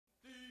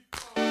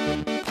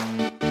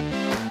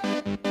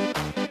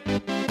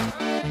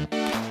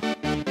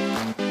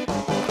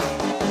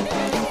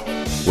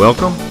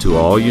Welcome to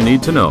All You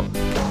Need to Know,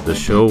 the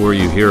show where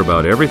you hear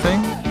about everything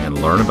and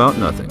learn about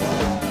nothing.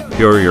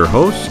 Here are your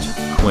hosts,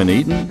 Quinn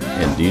Eaton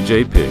and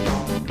DJ Pig.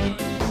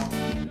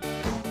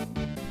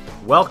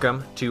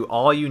 Welcome to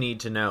All You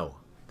Need to Know.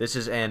 This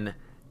is an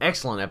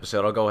excellent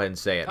episode. I'll go ahead and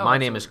say it. My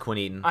name is Quinn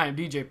Eaton. I am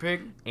DJ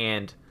Pig.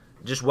 And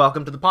just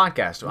welcome to the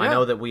podcast. Yeah. I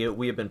know that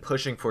we have been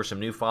pushing for some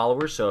new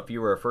followers, so if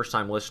you were a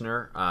first-time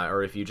listener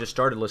or if you just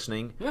started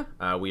listening,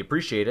 we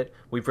appreciate it.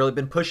 We've really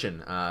been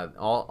pushing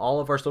all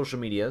of our social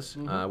medias.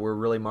 We're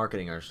really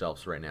marketing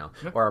ourselves right now.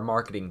 Or our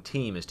marketing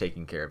team is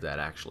taking care of that,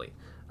 actually.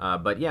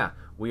 But yeah,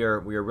 we are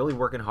really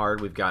working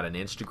hard. We've got an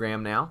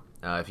Instagram now.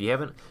 If you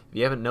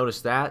haven't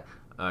noticed that,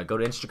 go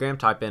to Instagram,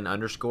 type in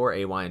underscore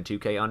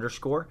AYN2K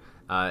underscore.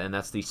 And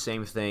that's the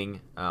same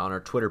thing on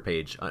our Twitter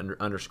page,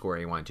 underscore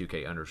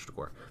AY2K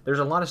underscore. There's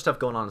a lot of stuff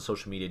going on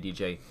social media,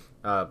 DJ.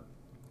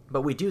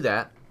 But we do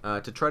that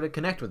to try to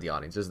connect with the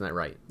audience, isn't that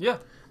right? Yeah,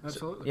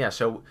 absolutely.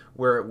 So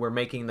we're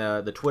making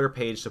the Twitter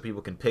page so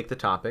people can pick the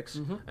topics,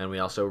 and we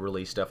also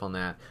release stuff on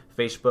that.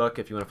 Facebook,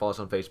 if you want to follow us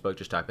on Facebook,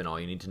 just type in All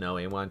You Need to Know,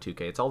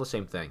 AY2K. It's all the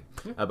same thing.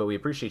 But we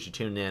appreciate you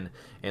tuning in.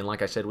 And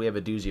like I said, we have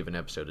a doozy of an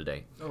episode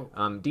today.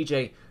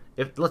 DJ,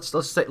 let's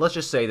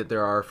just say that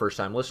there are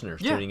first-time listeners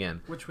tuning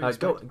in. Which we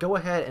go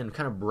ahead and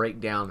kind of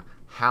break down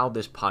how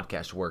this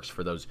podcast works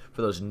for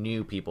those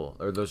new people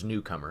or those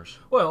newcomers.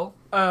 Well,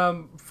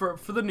 for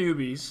the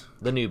newbies.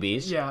 The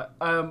newbies. Yeah.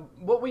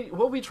 What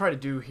we try to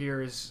do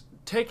here is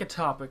take a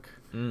topic,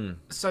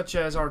 such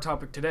as our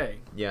topic today.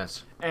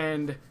 Yes.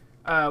 And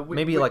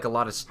there's a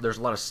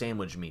lot of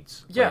sandwich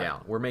meats. Yeah. Right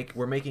now.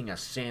 We're making a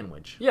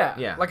sandwich. Yeah.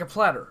 Yeah. Like a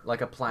platter.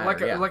 Like a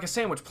platter. Like a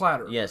sandwich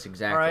platter. Yes,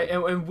 exactly.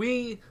 All right. And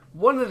we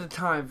one at a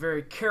time,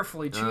 very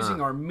carefully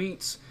choosing our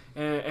meats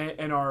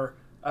and our.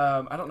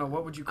 I don't know,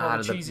 what would you call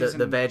the cheeses?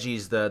 The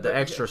veggies, the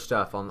extra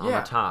stuff on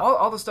the top.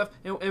 all the stuff.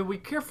 And we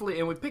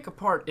carefully, we pick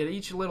apart at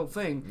each little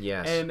thing.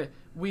 Yes. And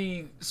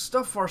we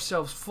stuff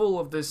ourselves full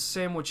of this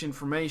sandwich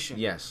information.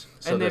 Yes.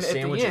 So And the then at the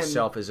sandwich end-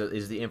 itself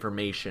is the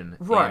information.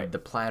 Right. And the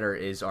platter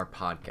is our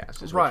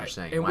podcast, is Right. what you're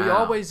saying. And Wow. we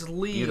always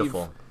leave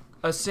Beautiful.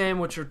 a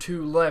sandwich or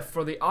two left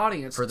for the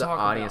audience For to the talk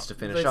audience about. to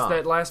finish That's off.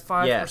 that last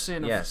 5% yes. of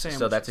sandwiches.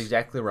 So that's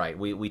exactly right.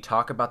 We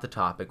talk about the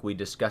topic, we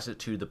discuss it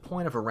to the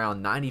point of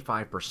around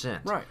 95%.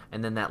 Right.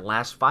 And then that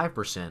last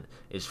 5%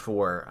 is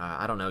for,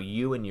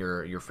 you and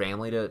your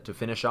family to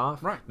finish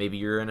off. Right. Maybe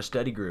you're in a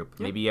study group.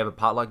 Maybe you have a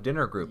potluck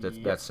dinner group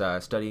that's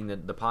studying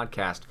the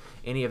podcast.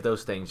 Any of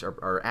those things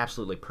are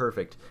absolutely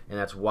perfect, and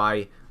that's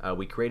why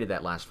we created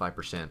that last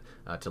 5%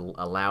 to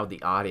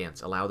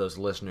allow those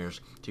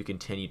listeners to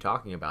continue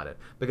talking about it.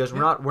 Because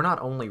we're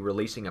not only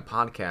releasing a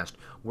podcast,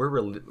 we're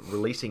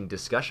releasing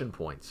discussion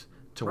points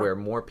to where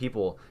more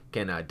people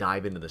can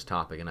dive into this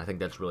topic, and I think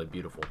that's really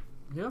beautiful.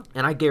 Yeah.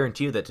 And I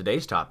guarantee you that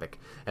today's topic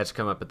has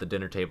come up at the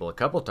dinner table a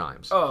couple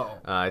times. Oh.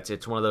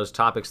 It's one of those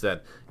topics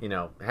that,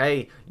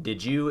 hey,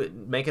 did you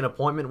make an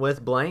appointment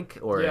with blank?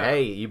 Or,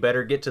 hey, you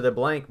better get to the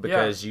blank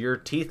because your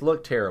teeth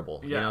look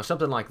terrible. Yeah.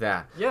 Something like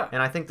that. Yeah.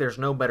 And I think there's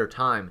no better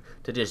time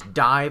to just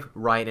dive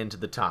right into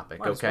the topic,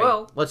 Might as okay?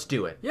 well. Let's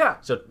do it. Yeah.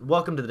 So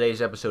welcome to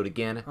today's episode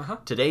again.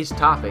 Today's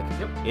topic,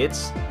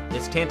 it's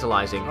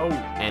tantalizing,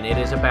 and it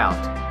is about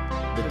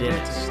the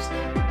dentist.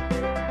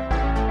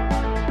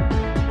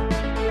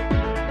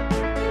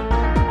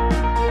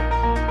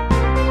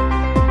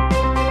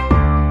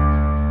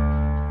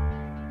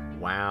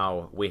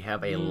 Wow, we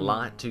have a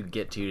lot to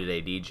get to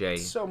today, DJ.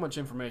 So much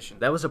information.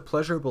 That was a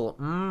pleasurable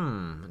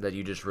that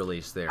you just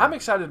released there. I'm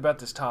excited about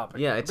this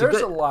topic. Yeah, There's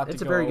a lot to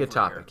It's a go very good over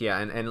topic, here. yeah,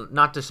 and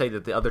not to say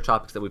that the other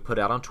topics that we put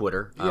out on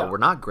Twitter were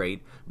not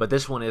great, but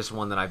this one is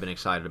one that I've been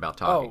excited about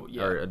talking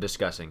or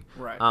discussing.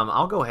 Right.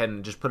 I'll go ahead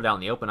and just put it out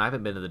in the open. I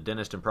haven't been to the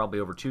dentist in probably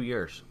over 2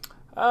 years.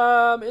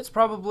 It's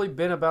probably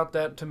been about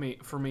that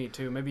for me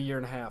too, maybe a year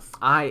and a half.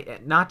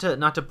 Not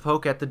to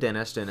poke at the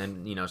dentist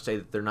and say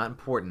that they're not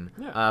important,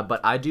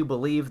 but I do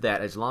believe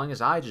that as long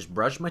as I just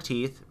brush my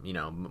teeth,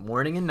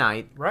 morning and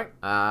night, Right.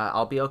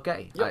 I'll be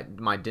okay. Yep.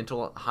 My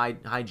dental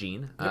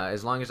hygiene,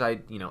 as long as I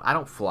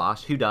don't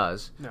floss. Who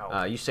does?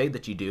 No. You say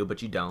that you do,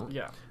 but you don't.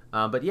 Yeah.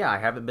 But yeah, I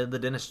haven't been to the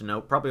dentist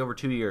in probably over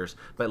 2 years.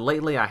 But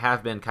lately, I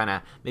have been kind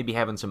of maybe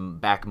having some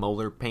back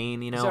molar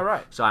pain, Is that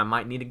right? So I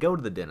might need to go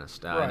to the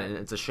dentist. Right. And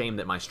it's a shame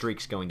that my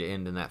streak's going to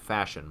end in that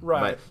fashion.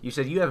 Right. But you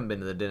said you haven't been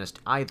to the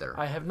dentist either.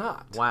 I have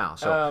not. Wow.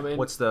 So and-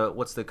 what's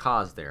the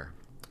cause there?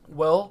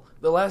 Well,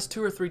 the last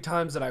 2 or 3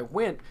 times that I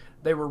went,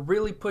 they were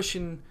really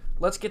pushing,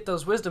 let's get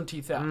those wisdom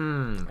teeth out.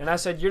 And I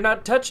said, you're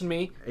not touching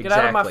me. Get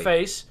out of my Exactly.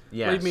 face.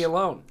 Yes. Leave me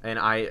alone. And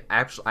I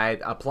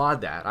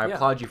applaud that. I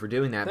applaud you for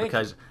doing that Thank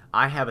because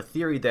I have a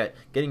theory that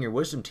getting your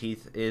wisdom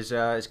teeth is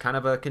kind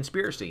of a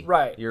conspiracy.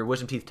 Right. Your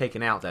wisdom teeth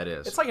taken out, that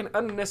is. It's like an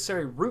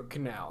unnecessary root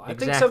canal. I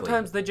think Exactly.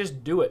 sometimes they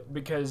just do it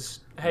because,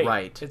 hey,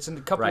 Right. it's a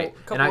couple Right.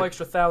 And I-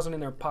 extra thousand in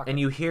their pocket. And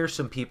you hear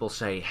some people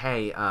say,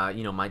 hey,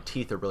 my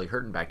teeth are really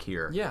hurting back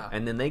here. Yeah.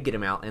 And then they get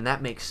them out, and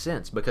that makes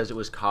sense because it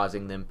was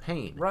causing them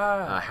pain.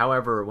 Right.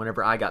 However,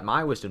 whenever I got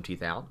my wisdom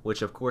teeth out,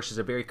 which of course is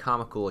a very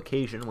comical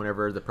occasion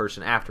whenever the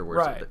person afterwards,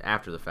 Right.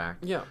 after the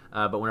fact. Yeah.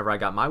 But whenever I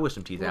got my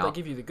wisdom teeth Well, out, they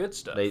give you the good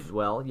stuff. They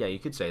yeah, you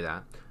could say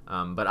that.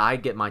 But I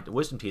get my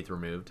wisdom teeth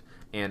removed,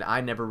 and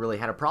I never really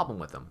had a problem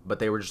with them. But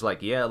they were just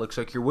like, yeah, it looks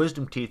like your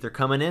wisdom teeth are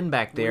coming in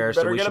back there,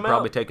 so we should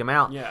probably take them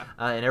out. Yeah.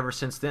 And ever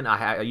since then,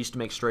 I used to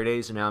make straight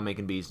A's, and now I'm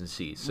making B's and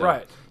C's. So,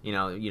 right.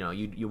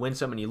 You win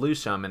some and you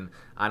lose some, and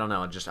I don't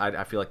know.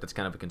 I feel like that's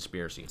kind of a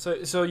conspiracy.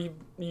 So you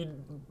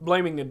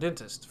blaming the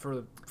dentist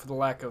for the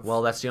lack of.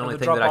 Well, that's the only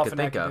thing that I could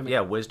think of.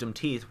 Yeah, wisdom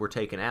teeth were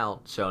taken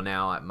out, so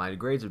now my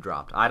grades have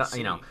dropped. I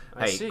don't.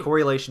 Hey,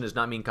 correlation does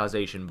not mean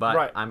causation,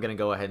 but I'm going to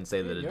go ahead and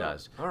say that it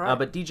does. All right.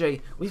 But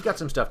DJ, we've got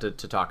some stuff to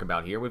talk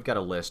about here. We've got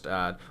a list.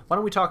 Why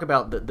don't we talk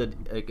about the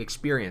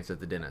experience at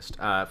the dentist?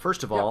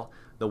 First of all,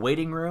 the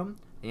waiting room.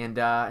 And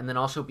then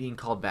also being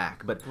called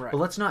back. But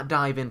let's not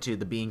dive into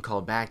the being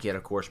called back yet,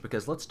 of course,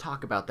 because let's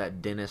talk about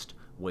that dentist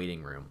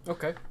waiting room.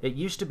 Okay. It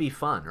used to be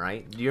fun,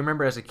 right? Do you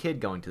remember as a kid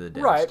going to the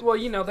dentist? Right.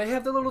 Well, they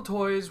have the little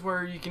toys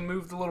where you can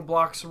move the little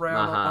blocks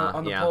around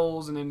on the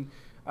poles, and then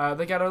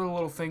they got other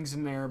little things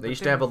in there. They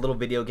used to have a little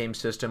video game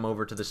system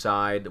over to the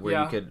side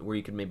where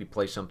you could maybe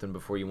play something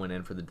before you went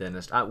in for the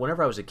dentist.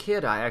 Whenever I was a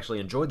kid, I actually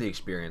enjoyed the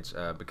experience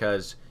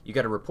because you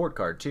got a report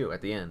card too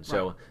at the end.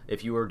 So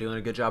if you were doing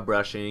a good job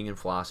brushing and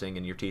flossing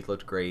and your teeth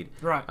looked great,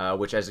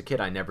 which as a kid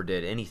I never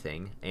did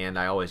anything, and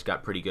I always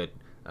got pretty good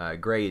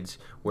grades,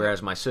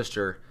 whereas my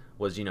sister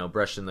was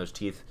brushing those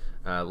teeth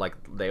like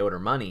they owed her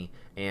money,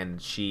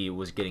 and she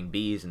was getting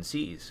B's and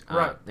C's.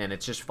 And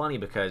it's just funny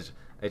because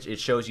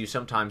it shows you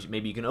sometimes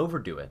maybe you can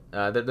overdo it.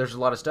 There's a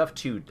lot of stuff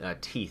to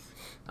teeth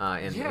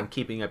and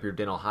keeping up your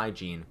dental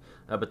hygiene.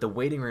 But the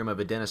waiting room of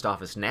a dentist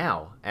office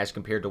now, as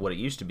compared to what it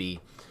used to be,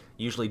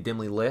 usually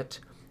dimly lit,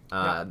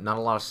 not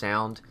a lot of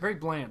sound. Very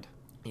bland.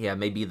 Yeah,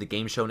 maybe the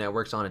game show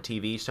network's on a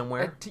TV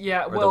somewhere.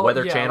 Or the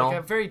Weather Channel. Like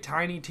a very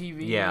tiny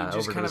TV. Yeah,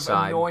 just over kind to of the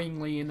side.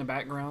 Annoyingly in the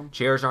background.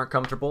 Chairs aren't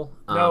comfortable.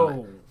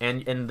 No.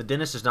 And the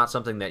dentist is not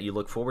something that you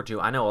look forward to.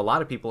 I know a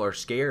lot of people are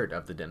scared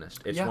of the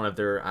dentist. It's one of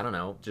their,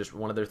 just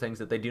one of their things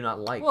that they do not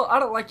like. Well, I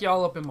don't like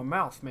y'all up in my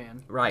mouth,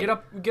 man. Right.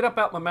 Get up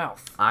out my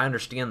mouth. I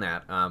understand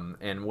that.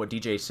 And what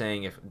DJ's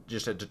saying, if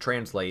just to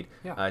translate,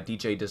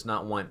 DJ does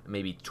not want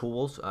maybe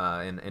tools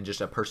and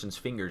just a person's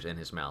fingers in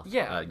his mouth.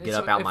 Yeah. Get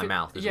up out my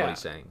mouth is what he's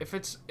saying.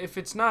 If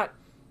it's not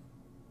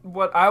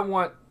what I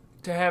want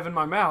to have in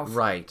my mouth,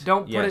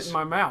 don't put it in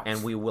my mouth.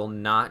 And we will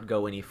not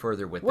go any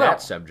further with that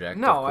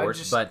subject, of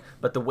course.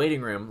 But the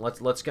waiting room,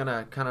 let's kind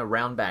of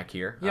round back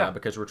here,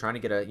 because we're trying to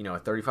get a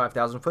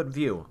 35,000 foot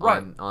view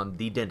on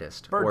the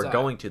dentist, Bird's eye.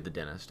 Going to the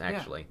dentist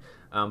actually.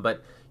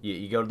 But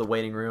you go to the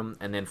waiting room,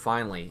 and then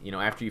finally,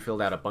 after you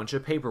filled out a bunch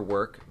of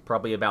paperwork,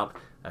 probably about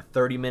a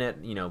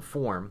 30-minute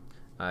form,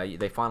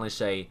 they finally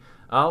say,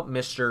 "Oh,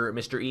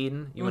 Mr.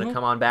 Eden, you want to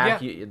come on back?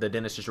 The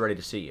dentist is ready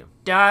to see you."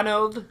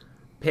 Donald.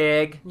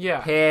 Pig,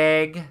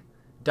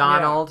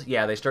 Donald.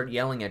 Yeah, they start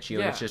yelling at you,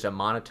 and it's just a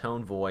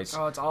monotone voice.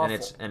 Oh, it's awful.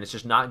 And it's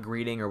just not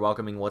greeting or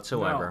welcoming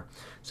whatsoever. No.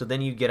 So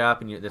then you get up,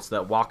 and it's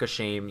that walk of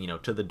shame,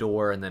 to the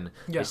door, and then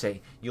they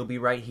say, "You'll be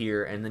right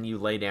here," and then you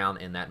lay down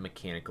in that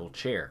mechanical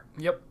chair.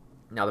 Yep.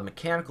 Now, the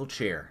mechanical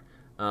chair,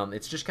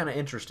 it's just kind of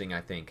interesting, I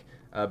think,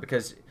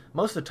 because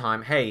most of the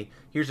time, hey,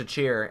 here's a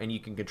chair, and you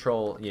can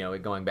control,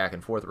 it going back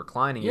and forth,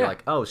 reclining. You're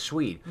like, oh,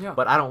 sweet. Yeah.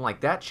 But I don't like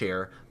that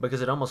chair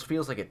because it almost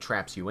feels like it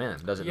traps you in,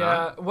 does it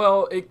not? Yeah,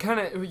 well, it kind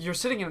of, you're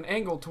sitting at an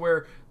angle to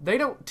where they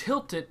don't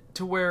tilt it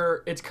to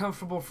where it's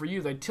comfortable for you.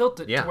 They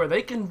tilt it to where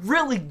they can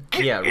really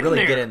get in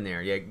there. Get in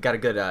there. Yeah, got a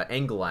good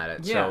angle at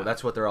it. So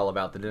that's what they're all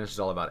about. The dentist is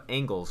all about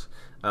angles.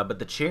 But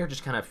the chair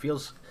just kind of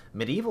feels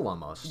medieval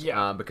almost,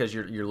 because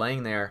you're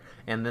laying there,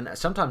 and then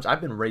sometimes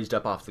I've been raised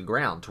up off the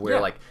ground to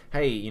where like,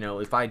 hey,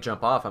 if I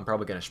jump off, I'm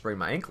probably going to sprain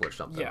my ankle or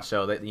something. Yeah.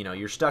 So that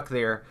you're stuck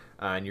there,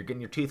 and you're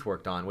getting your teeth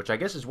worked on, which I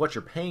guess is what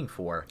you're paying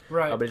for.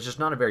 Right. But it's just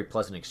not a very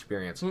pleasant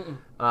experience.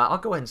 I'll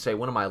go ahead and say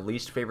one of my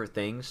least favorite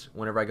things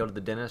whenever I go to the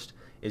dentist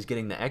is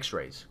getting the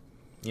X-rays.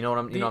 You know what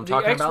I'm talking about?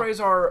 The X-rays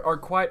are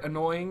quite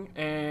annoying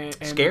and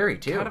scary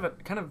too. And they're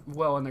kind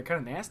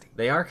of nasty.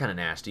 They are kind of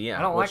nasty. Yeah.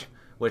 I don't like it.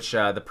 Which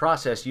the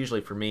process usually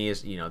for me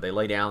is, they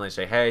lay down, they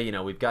say, hey,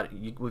 we've got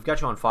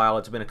you on file.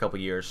 It's been a couple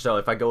years, so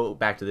if I go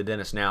back to the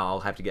dentist now, I'll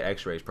have to get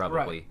X-rays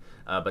probably.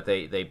 Right. But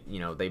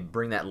they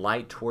bring that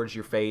light towards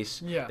your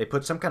face. Yeah. They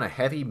put some kind of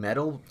heavy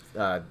metal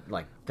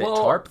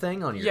tarp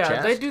thing on your chest.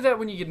 Yeah, they do that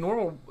when you get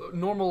normal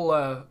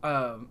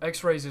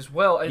X-rays as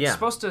well. It's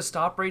supposed to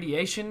stop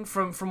radiation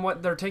from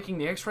what they're taking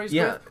the X-rays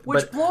with,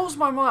 which blows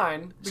my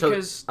mind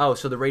because.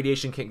 So the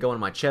radiation can't go in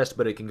my chest,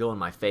 but it can go in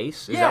my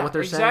face. Is that what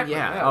they're saying?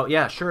 Yeah. Oh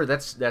yeah, sure.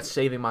 That's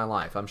saving my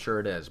life. I'm sure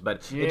it is.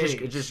 But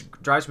it just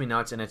drives me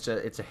nuts, and it's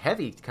a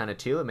heavy kind of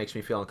too. It makes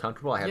me feel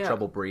uncomfortable. I have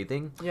trouble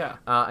breathing. Yeah.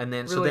 And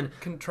then really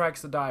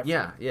contracts the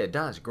diaphragm. Yeah, it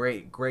does.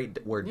 Great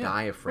word,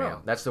 diaphragm.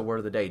 Bro. That's the word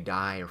of the day.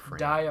 Diaphragm.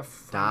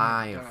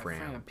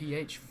 Diaphragm.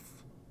 PH.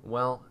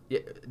 Well,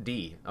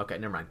 D. Okay,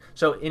 never mind.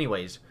 So,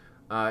 anyways,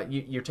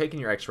 you're taking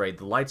your X-ray.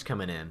 The light's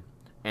coming in.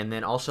 And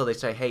then also they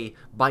say, hey,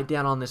 bite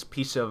down on this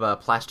piece of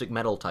plastic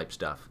metal type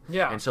stuff.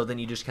 Yeah. And so then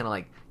you just kind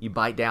of you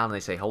bite down and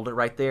they say, hold it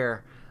right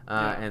there.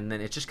 and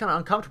then it's just kind of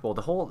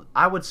uncomfortable.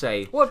 I would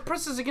say. Well, it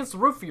presses against the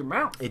roof of your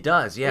mouth. It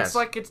does, yes.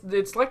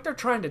 It's like they're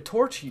trying to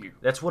torture you.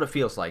 That's what it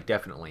feels like,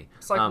 definitely.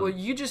 It's like, well,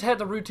 you just had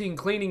the routine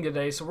cleaning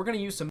today, so we're gonna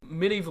use some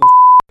medieval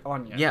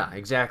on you. Yeah,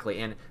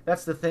 exactly, and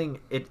that's the thing.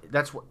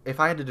 If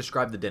I had to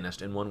describe the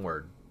dentist in one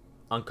word,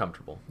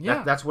 uncomfortable.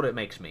 Yeah, that's what it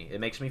makes me. It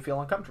makes me feel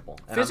uncomfortable,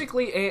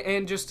 physically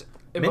and just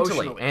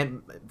emotionally. Mentally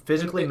and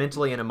physically,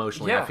 mentally, and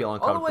emotionally. I feel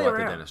uncomfortable at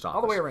the dentist office.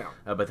 All the way around.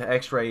 But the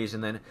X-rays,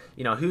 and then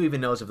who even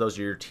knows if those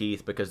are your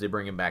teeth because they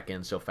bring them back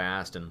in so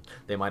fast, and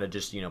they might have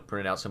just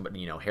printed out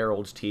somebody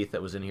Harold's teeth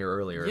that was in here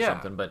earlier or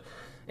something, but.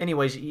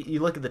 Anyways,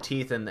 you look at the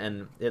teeth,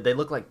 and they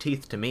look like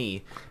teeth to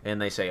me, and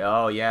they say,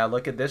 oh, yeah,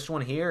 look at this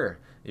one here.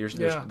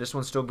 This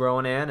one's still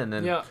growing in, and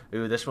then,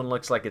 ooh, this one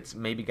looks like it's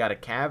maybe got a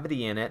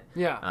cavity in it.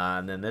 Yeah.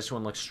 And then this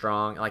one looks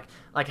strong.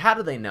 Like how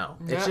do they know?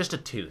 Yeah. It's just a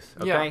tooth,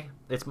 okay?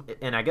 Yeah.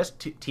 And I guess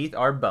teeth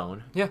are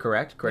bone,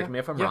 correct? Correct me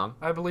if I'm wrong.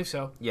 I believe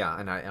so. Yeah,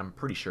 and I'm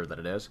pretty sure that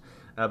it is.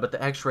 But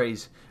the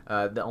X-rays,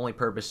 the only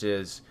purpose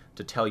is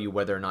to tell you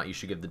whether or not you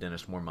should give the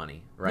dentist more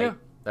money, right? Yeah.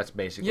 That's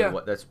basically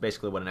what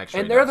an X-ray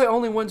And they're does. the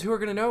only ones who are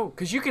going to know,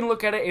 because you can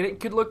look at it and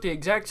it could look the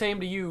exact same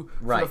to you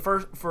for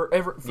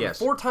the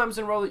 4 times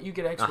in a row that you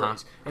get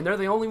X-rays, and they're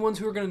the only ones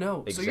who are going to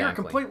know. Exactly. So you're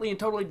completely and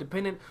totally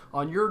dependent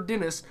on your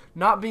dentist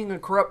not being a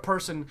corrupt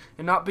person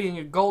and not being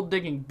a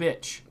gold-digging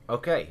bitch.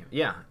 Okay,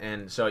 yeah,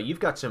 and so you've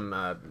got some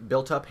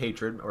built-up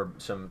hatred or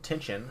some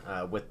tension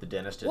with the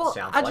dentist. Sounds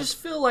like. I just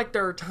feel like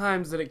there are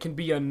times that it can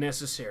be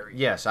unnecessary.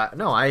 Yes,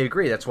 I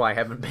agree. That's why I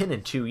haven't been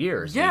in 2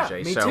 years. Yeah,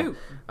 DJ. Me too.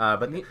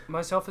 But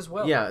myself as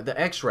well. Yeah, the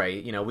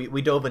X-ray.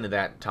 We dove into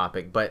that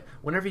topic, but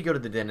whenever you go to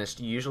the dentist,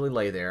 you usually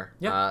lay there.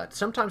 Yeah.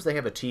 Sometimes they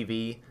have a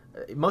TV.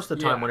 Most of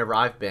the time, whenever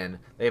I've been,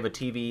 they have a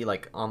TV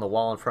on the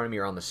wall in front of me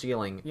or on the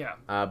ceiling. Yeah.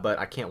 But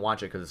I can't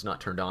watch it because it's not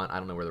turned on. I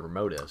don't know where the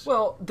remote is.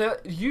 Well,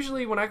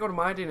 usually when I go to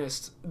my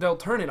dentist, they'll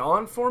turn it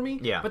on for me.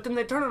 Yeah. But then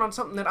they turn it on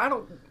something that I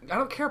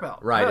don't care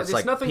about. Right. It's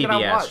like nothing PBS that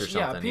I watch. or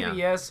something. Yeah,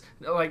 PBS,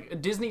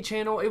 like Disney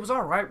Channel. It was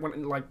all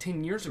right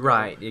 10 years ago.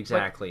 Right.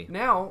 Exactly. But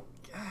now,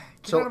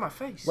 get out of my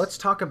face. Let's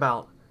talk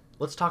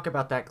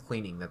about that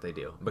cleaning that they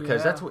do,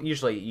 because that's what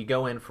usually you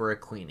go in for a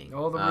cleaning.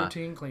 Oh, the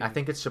routine cleaning. I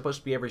think it's supposed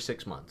to be every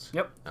 6 months.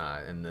 Yep.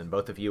 And then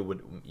both of you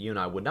and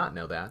I would not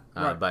know that.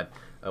 Right. But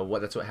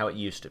how it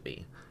used to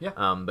be. Yeah.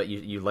 But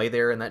you lay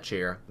there in that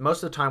chair.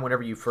 Most of the time,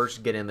 whenever you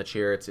first get in the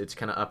chair, it's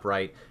kind of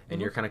upright and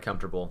you're kind of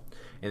comfortable,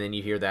 and then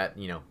you hear that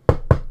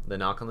the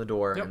knock on the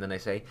door, and then they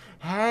say,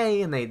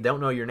 hey, and they don't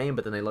know your name,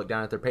 but then they look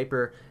down at their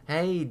paper.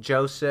 Hey,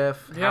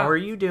 Joseph, how are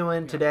you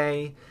doing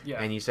today?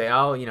 Yeah. And you say,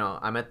 oh,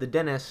 I'm at the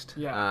dentist.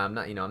 Yeah. I'm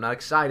not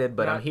excited,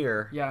 but I'm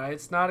here. Yeah,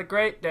 it's not a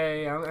great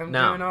day. I'm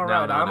doing all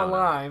right. I'm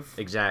alive.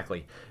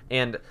 Exactly.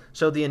 And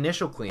so the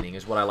initial cleaning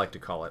is what I like to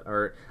call it,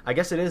 or I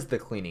guess it is the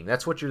cleaning.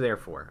 That's what you're there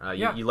for.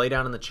 You lay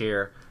down in the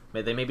chair.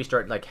 They maybe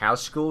start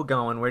how's school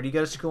going? Where do you go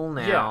to school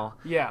now?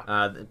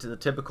 Yeah. To the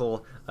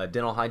typical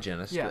dental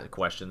hygienist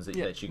questions that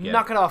you get.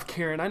 Knock it off,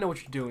 Karen. I know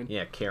what you're doing.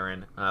 Yeah,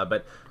 Karen.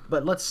 But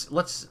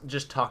let's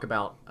just talk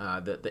about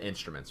the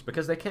instruments,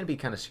 because they can be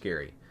kind of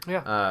scary.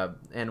 Yeah.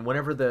 And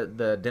whenever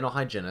the dental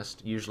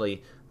hygienist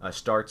usually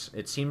starts,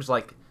 it seems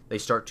like they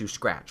start to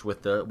scratch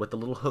with the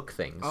little hook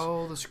things.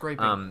 Oh, the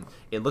scraping.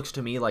 It looks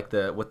to me like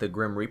what the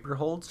Grim Reaper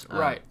holds.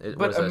 Right.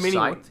 But a mini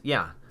scythe?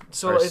 Yeah.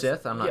 So or a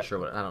scythe? I'm not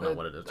sure I don't know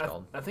what it is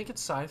called. I think it's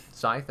scythe.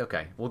 Scythe?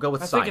 Okay. We'll go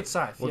with scythe. I think it's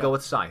scythe. We'll go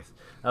with scythe.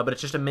 But it's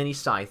just a mini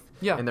scythe.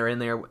 Yeah. And they're in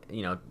there,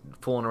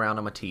 fooling around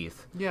on my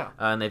teeth. Yeah.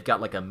 And they've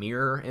got a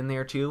mirror in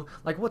there too.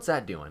 What's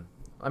that doing?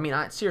 I mean,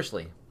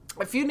 seriously.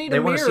 If you need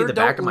a mirror,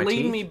 don't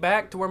lean me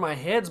back to where my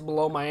head's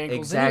below my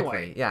ankles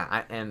anyway.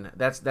 Yeah, and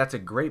that's a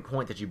great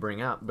point that you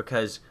bring up,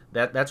 because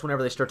that's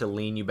whenever they start to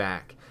lean you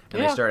back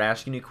and they start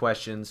asking you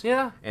questions.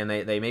 Yeah. And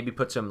they maybe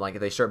put some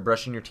they start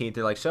brushing your teeth.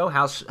 They're like, so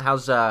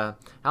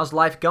how's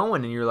life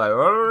going? And you're like,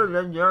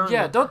 oh,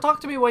 yeah. Don't talk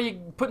to me while you're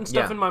putting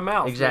stuff in my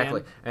mouth.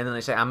 Exactly. Man. And then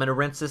they say, I'm gonna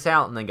rinse this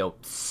out, and they go,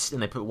 psst,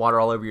 and they put water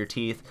all over your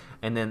teeth.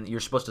 And then you're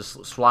supposed to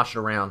slosh it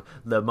around.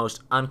 The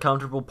most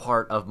uncomfortable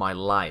part of my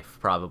life,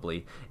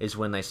 probably, is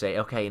when they say,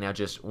 okay, now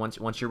just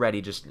once you're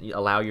ready, just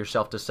allow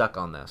yourself to suck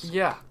on this.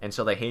 Yeah. And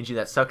so they hand you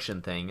that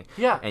suction thing.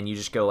 Yeah. And you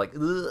just go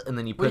ugh, and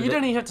then you put you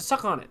don't even have to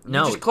suck on it.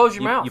 No. You just close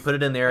your mouth. You put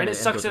it in there, and it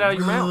sucks it out of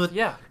your mouth.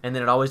 Yeah. And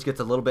then it always gets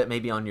a little bit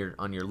maybe on your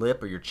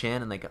lip or your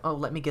chin, and they go, oh,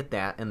 let me get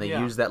that. And they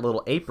use that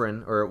little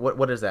apron, or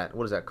what is that?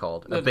 What is that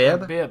called? A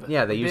bib? A bib.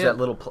 Yeah, they use that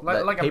little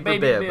like paper a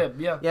baby bib.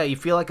 Yeah. Yeah, you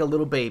feel like a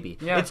little baby.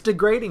 Yeah. It's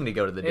degrading to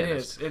go to the dentist.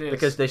 It is.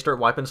 Because they start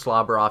wiping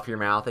slobber off your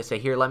mouth. They say,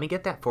 here, let me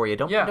get that for you.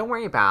 Don't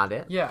worry about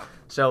it. Yeah.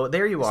 So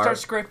there you are. Start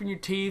scraping your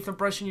teeth or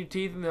brushing your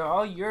teeth, and they're,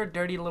 oh, you're a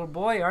dirty little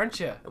boy, aren't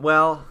you?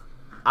 Well,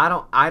 I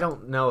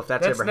don't know if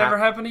that's ever never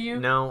happened to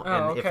you. No,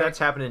 and if that's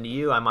happening to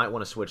you, I might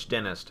want to switch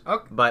dentist.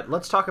 Okay. But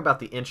let's talk about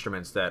the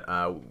instruments that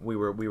we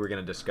were going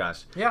to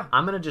discuss. Yeah.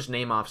 I'm going to just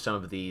name off some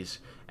of these,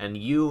 and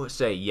you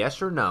say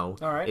yes or no.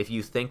 All right. If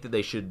you think that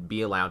they should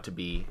be allowed to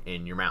be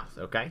in your mouth.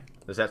 Okay.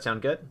 Does that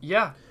sound good?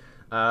 Yeah.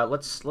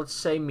 Let's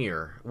say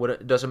mirror.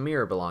 Does a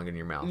mirror belong in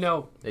your mouth?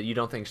 No. You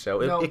don't think so?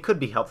 No. It could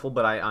be helpful,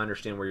 but I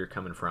understand where you're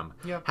coming from.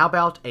 Yeah. How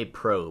about a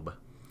probe,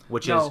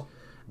 which is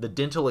The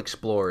Dental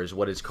Explorer is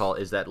what it's called.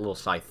 Is that little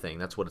scythe thing?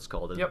 That's what it's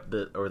called. Yep.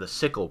 The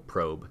sickle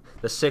probe.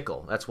 The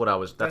sickle. That's what I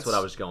was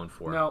going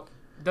for. No,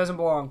 doesn't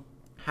belong.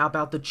 How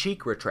about the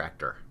cheek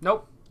retractor?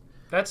 Nope.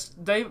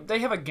 They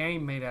have a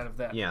game made out of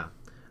that. Yeah.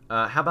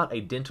 How about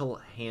a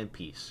dental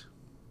handpiece?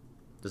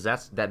 Does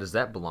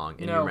that belong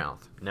in your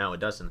mouth? No, it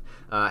doesn't.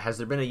 Has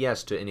there been a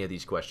yes to any of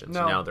these questions?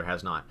 No, there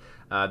has not.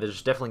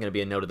 There's definitely going to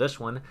be a no to this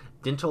one.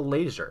 Dental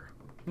laser.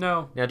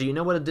 No. Now, do you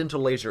know what a dental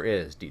laser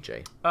is,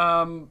 DJ?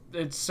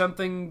 It's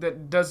something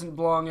that doesn't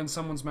belong in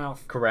someone's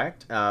mouth.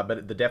 Correct.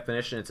 But the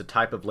definition, it's a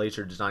type of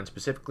laser designed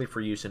specifically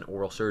for use in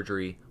oral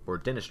surgery or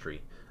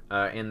dentistry.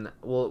 And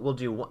we'll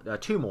do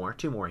two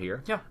more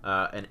here. Yeah.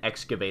 An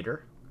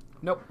excavator.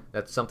 Nope.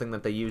 That's something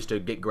that they use to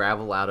get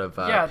gravel out of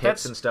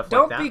pits and stuff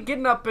like that. Don't be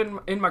getting up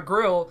in my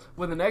grill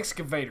with an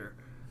excavator.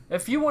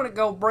 If you want to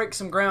go break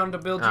some ground to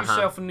build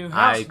yourself a new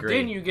house,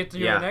 then you get to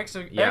use an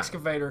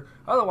excavator.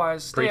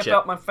 Otherwise, stay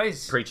out my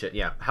face. Preach it,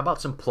 yeah. How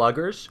about some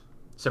pluggers?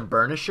 Some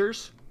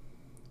burnishers?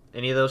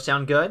 Any of those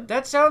sound good?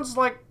 That sounds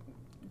like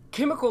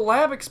chemical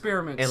lab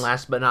experiments. And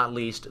last but not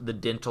least, the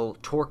dental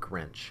torque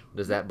wrench.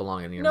 Does that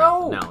belong in your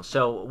mouth? No.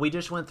 So we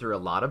just went through a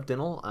lot of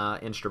dental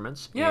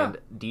instruments. Yeah. And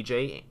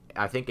DJ,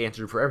 I think,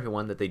 answered for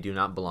everyone that they do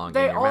not belong in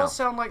your mouth. They all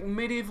sound like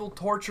medieval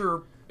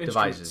torture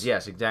devices.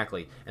 Yes,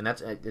 exactly. And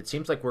it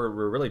seems like we're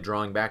really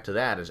drawing back to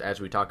that as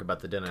we talk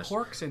about the dentist.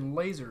 Torques and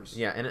lasers.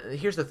 Yeah, and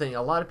here's the thing.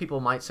 A lot of people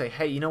might say,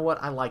 hey, you know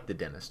what? I like the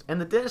dentist. And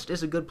the dentist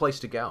is a good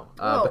place to go.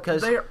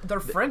 Because they're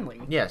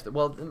friendly. Yes,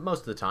 well, most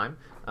of the time.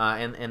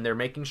 And they're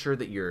making sure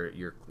that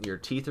your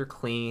teeth are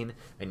clean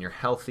and you're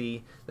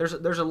healthy. There's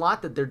a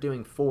lot that they're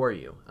doing for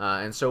you.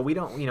 And so we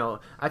don't,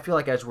 I feel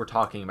like as we're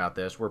talking about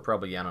this, we're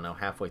probably,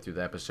 halfway through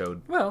the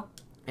episode. Well,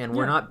 and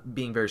we're not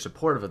being very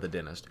supportive of the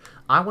dentist.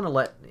 I want to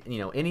let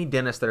any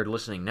dentists that are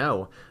listening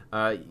know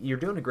you're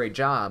doing a great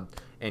job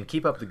and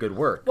keep up the good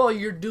work. Well,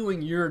 you're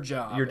doing your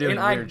job. You're doing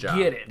your job. I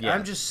get it. Yeah.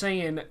 I'm just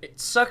saying it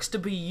sucks to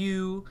be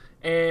you,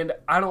 and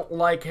I don't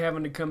like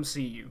having to come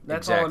see you.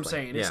 That's all I'm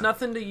saying. It's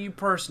nothing to you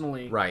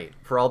personally. Right.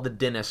 For all the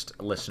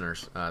dentist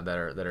listeners that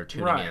are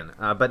tuning in.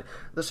 But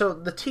so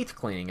the teeth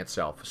cleaning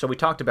itself. So we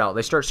talked about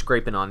they start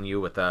scraping on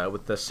you with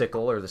the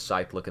sickle or the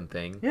scythe looking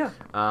thing. Yeah.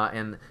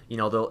 And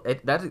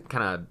that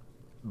kind of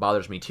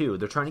bothers me too.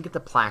 They're trying to get the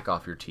plaque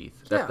off your teeth.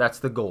 That's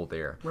the goal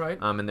there. Right.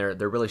 And they're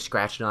really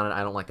scratching on it.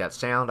 I don't like that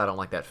sound. I don't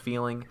like that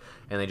feeling.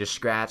 And they just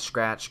scratch,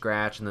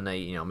 and then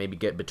they maybe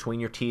get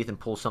between your teeth and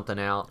pull something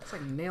out. It's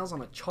like nails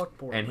on a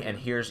chalkboard. And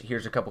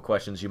here's a couple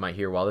questions you might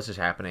hear while this is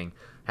happening.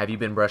 Have you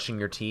been brushing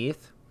your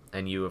teeth?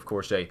 And you, of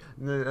course, say,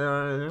 Have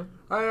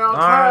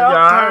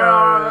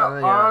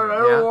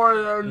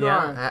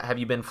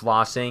you been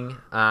flossing?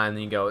 And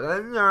then you go,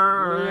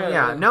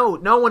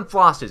 No one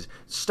flosses.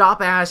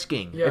 Stop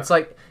asking. Yeah. It's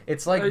like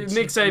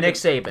Nick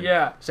Saban.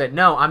 Yeah. Said,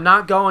 no, I'm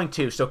not going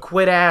to, so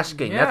quit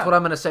asking. Yeah. That's what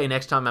I'm going to say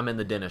next time I'm in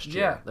the dentist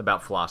chair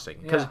about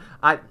flossing. Because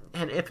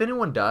and if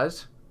anyone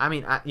does, I'm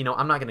not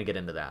going to get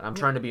into that. I'm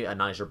trying to be a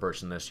nicer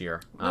person this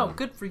year. No,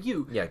 good for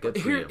you. Yeah, good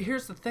for you.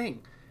 Here's the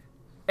thing.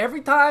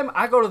 Every time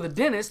I go to the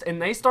dentist and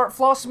they start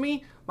flossing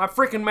me, my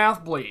freaking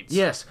mouth bleeds.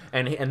 Yes,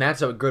 and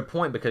that's a good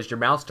point because your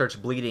mouth starts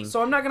bleeding.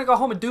 So I'm not going to go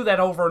home and do that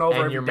over and over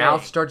every day. And your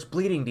mouth starts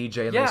bleeding,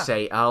 DJ, and they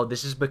say, oh,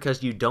 this is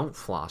because you don't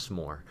floss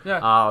more. Yeah,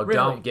 oh, really?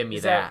 Don't give me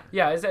that.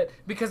 Is that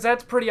because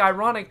that's pretty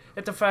ironic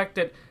at the fact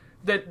that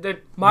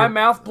my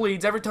mouth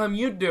bleeds every time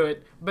you do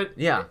it, but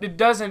it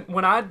doesn't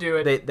when I do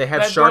it. They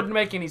have that doesn't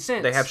make any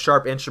sense. They have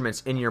sharp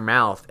instruments in your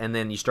mouth, and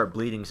then you start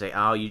bleeding. Say,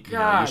 oh, you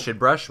should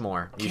brush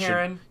more.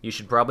 Karen, you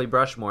should probably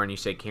brush more. And you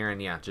say, Karen,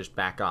 just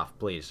back off,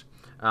 please.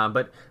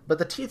 But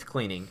the teeth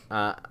cleaning,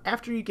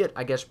 after you get,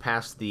 I guess,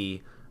 past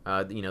the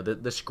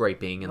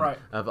scraping and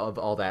of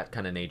all that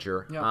kind of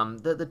nature,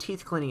 the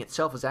teeth cleaning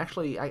itself is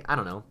actually, I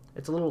don't know,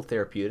 it's a little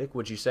therapeutic.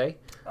 Would you say?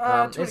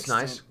 It's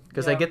nice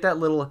because they get that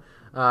little.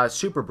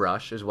 Super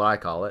brush is what I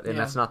call it, and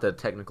that's not the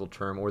technical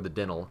term or the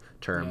dental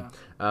term,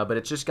 but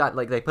it's just got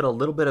they put a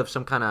little bit of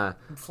some kind of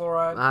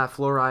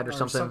fluoride or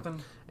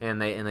something, and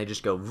they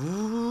just go,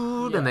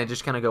 and they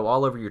just kind of go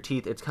all over your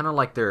teeth. It's kind of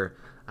like they're,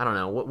 I don't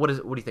know, what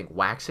do you think,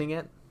 waxing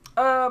it?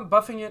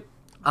 Buffing it.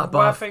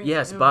 Buffing.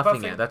 Yes,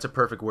 buffing it. That's a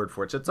perfect word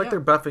for it. So it's like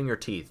they're buffing your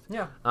teeth.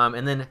 Yeah.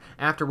 And then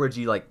afterwards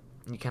you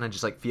kind of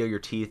just feel your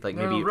teeth,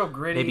 maybe real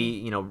gritty.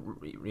 Maybe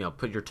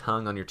put your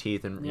tongue on your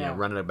teeth and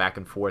running it back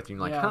and forth, and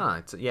you're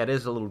like, it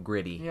is a little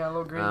gritty. Yeah, a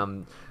little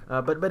gritty.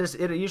 But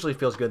it usually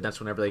feels good. That's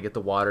whenever they get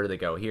the water, they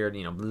go here,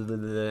 blah, blah,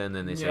 blah, and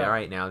then they say, all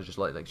right, now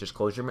just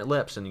close your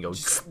lips, and you go,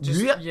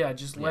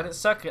 just let it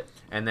suck it,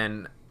 and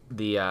then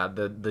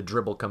the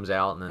dribble comes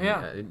out, and then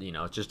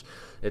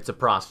it's a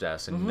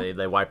process, and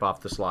they wipe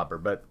off the slobber.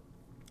 But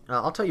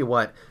I'll tell you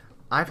what,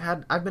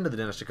 I've been to the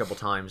dentist a couple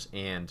times,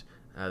 and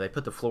they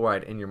put the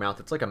fluoride in your mouth.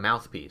 It's like a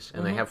mouthpiece,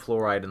 and they have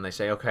fluoride, and they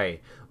say,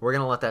 okay, we're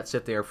going to let that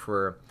sit there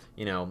for,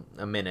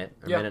 a minute,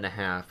 minute and a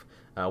half.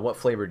 What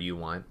flavor do you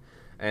want?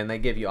 And they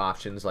give you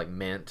options like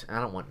mint. I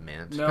don't want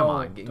mint. No, come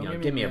on, give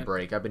me a mint.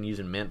 break. I've been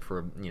using mint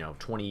for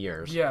 20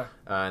 years. Yeah.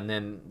 And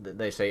then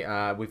they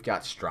say we've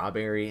got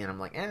strawberry, and I'm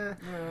like,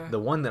 The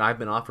one that I've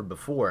been offered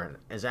before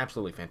is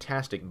absolutely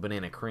fantastic.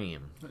 Banana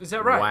cream. Is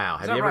that right? Wow.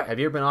 Have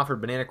you ever been offered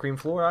banana cream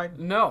fluoride?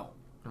 No.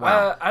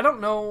 Wow. I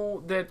don't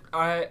know that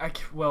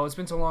well, it's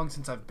been so long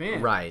since I've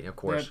been. Right, of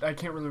course. That I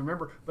can't really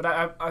remember. But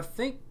I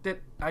think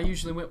that I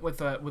usually went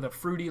with a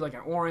fruity, like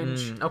an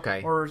orange.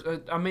 Okay. Or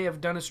I may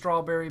have done a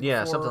strawberry before.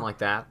 Yeah, something like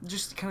that.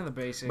 Just kind of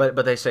the basic.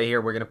 But they say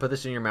here, we're going to put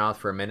this in your mouth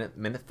for a minute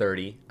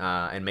 30,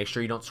 and make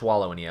sure you don't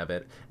swallow any of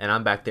it. And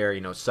I'm back there,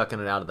 sucking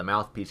it out of the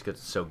mouthpiece because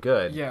it's so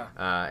good. Yeah.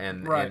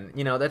 And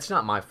that's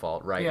not my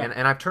fault, right? Yeah.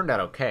 And I've turned out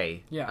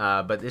okay.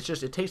 Yeah. But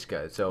it tastes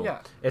good. So yeah.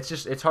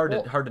 it's hard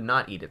to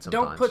not eat it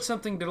sometimes. Don't put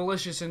something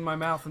delicious in my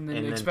mouth and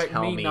then expect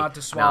tell me not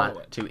to swallow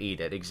it. To eat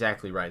it.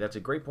 Exactly right. That's a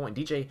great point.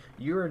 DJ,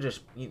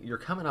 you're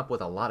coming up with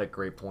a lot of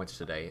great points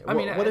today.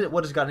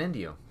 What has gotten into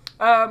you?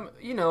 I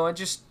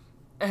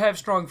have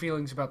strong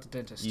feelings about the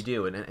dentist. You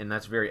do, and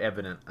that's very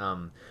evident.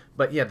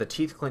 But yeah, the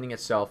teeth cleaning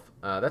itself,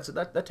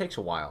 that takes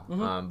a while.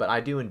 Mm-hmm. But I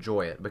do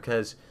enjoy it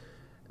because,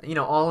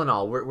 all in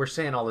all, we're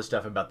saying all this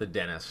stuff about the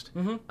dentist,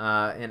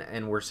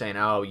 and we're saying,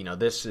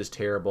 this is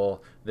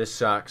terrible, this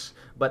sucks.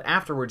 But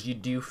afterwards, you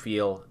do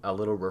feel a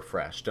little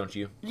refreshed, don't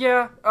you?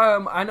 Yeah,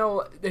 I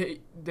know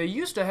they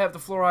used to have the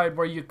fluoride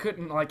where you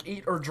couldn't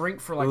eat or drink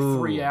for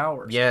 3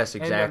 hours. Yes,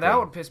 exactly. And that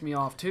would piss me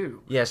off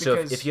too. Yeah, so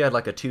if you had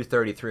a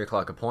 2:30, 3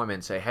 o'clock appointment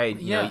and say, hey,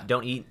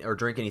 don't eat or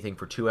drink anything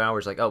for 2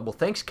 hours,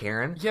 thanks,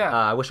 Karen. Yeah.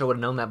 I wish I would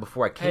have known that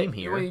before I came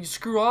here. Well, you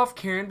screw off,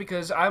 Karen,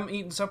 because I'm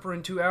eating supper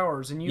in 2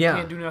 hours and you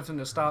can't do nothing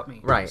to stop me.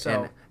 Right,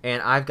 so.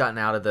 and I've gotten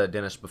out of the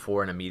dentist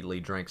before and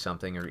immediately drank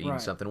something or eaten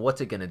something.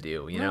 What's it going to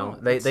do, No,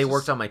 They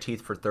worked on my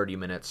teeth for 30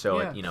 minutes, so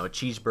Yeah. a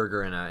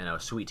cheeseburger and a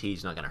sweet tea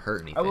is not going to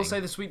hurt anything. I will say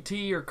the sweet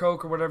tea or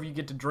Coke or whatever you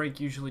get to drink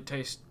usually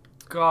tastes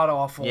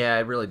god-awful. Yeah,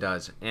 it really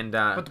does. And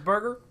but the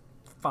burger,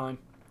 fine.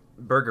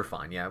 Burger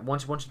fine, yeah.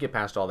 Once you get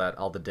past all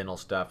the dental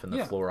stuff and the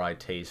fluoride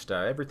taste,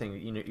 everything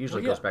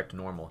usually goes back to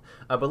normal.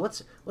 But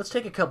let's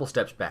take a couple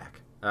steps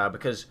back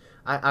because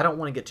I don't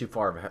want to get too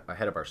far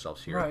ahead of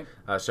ourselves here.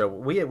 Right. So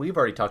we've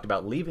already talked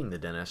about leaving the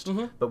dentist,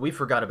 but we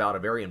forgot about a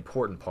very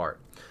important part.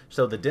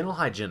 So the dental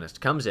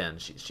hygienist comes in.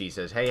 She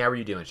says, "Hey, how are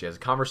you doing?" She has a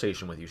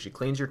conversation with you. She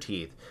cleans your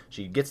teeth.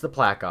 She gets the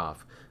plaque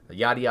off.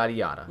 Yada yada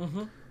yada.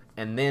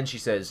 And then she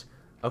says,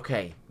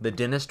 "Okay, the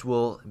dentist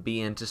will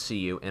be in to see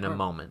you in a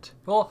moment."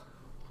 Well,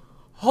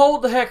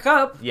 hold the heck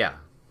up. Yeah.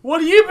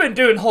 What have you been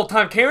doing the whole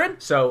time, Karen?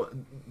 So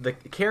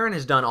Karen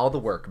has done all the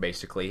work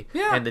basically.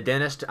 Yeah. And the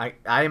dentist,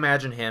 I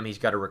imagine him. He's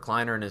got a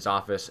recliner in his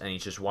office and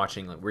he's just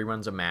watching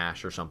reruns of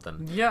MASH or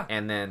something. Yeah.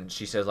 And then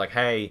she says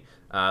 "Hey,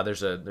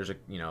 there's a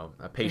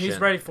patient. He's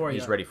ready for you.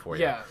 He's ready for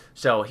you." Yeah.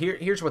 So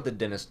here's what the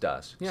dentist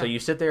does. Yeah. So you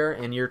sit there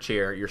in your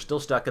chair. You're still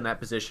stuck in that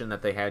position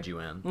that they had you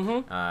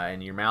in.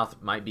 And your mouth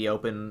might be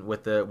open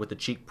with the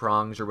cheek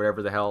prongs or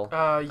whatever the hell.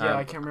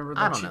 I can't remember.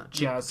 I don't know.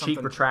 Cheek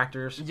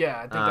retractors. Yeah,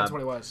 I think that's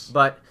what it was.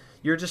 But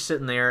you're just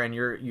sitting there and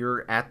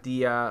you're at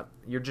the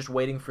you're just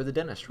waiting for the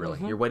dentist, really.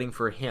 You're waiting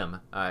for him,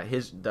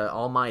 the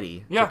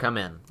Almighty, to come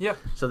in. Yeah.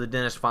 So the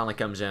dentist finally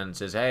comes in and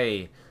says,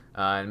 "Hey,"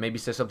 and maybe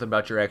says something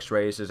about your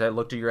X-rays. Says, "Hey,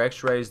 looked at your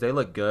X-rays. They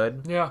look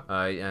good. Yeah.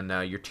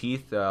 And your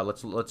teeth.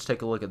 Let's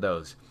take a look at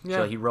those." Yeah.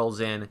 So he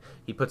rolls in.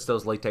 He puts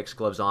those latex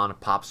gloves on,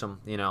 pops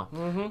them,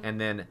 and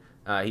then.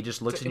 He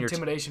just looks in your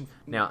intimidation.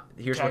 Now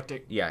here's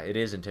tactic. It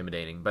is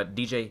intimidating. But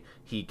DJ,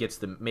 he gets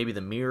the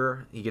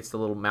mirror. He gets the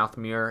little mouth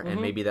mirror and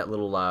maybe that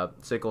little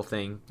sickle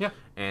thing. Yeah.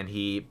 And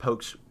he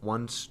pokes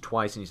once,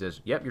 twice, and he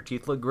says, "Yep, your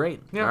teeth look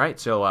great. Yeah. All right,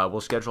 so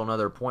we'll schedule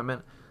another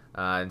appointment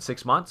in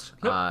 6 months,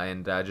 Yep.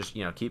 and just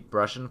keep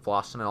brushing,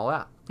 flossing, and all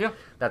that." Yeah.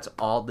 That's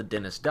all the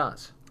dentist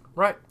does.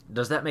 Right.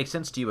 Does that make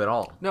sense to you at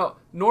all? No.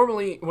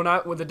 Normally, when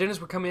the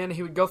dentist would come in,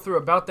 he would go through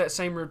about that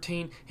same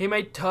routine. He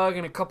may tug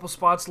in a couple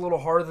spots a little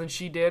harder than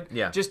she did,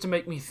 just to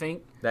make me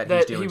think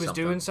that he was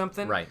doing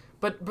something. Right.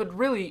 But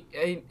really,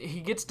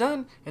 he gets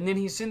done, and then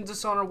he sends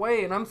us on our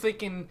way, and I'm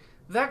thinking,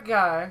 that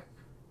guy,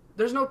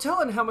 there's no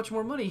telling how much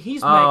more money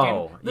he's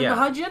making than the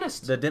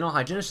hygienist. The dental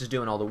hygienist is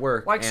doing all the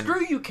work.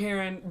 Screw you,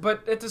 Karen,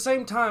 but at the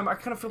same time, I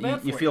kind of feel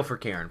bad for you. You feel for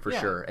Karen, for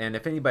sure. And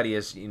if anybody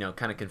is,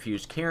 kind of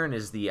confused, Karen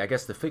is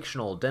the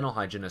fictional dental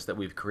hygienist that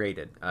we've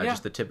created.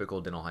 Just the typical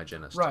dental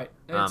hygienist. Right.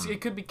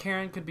 It could be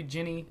Karen, could be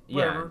Jenny,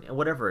 whatever. Yeah,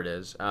 whatever it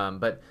is.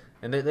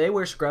 And they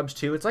wear scrubs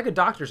too. It's like a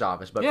doctor's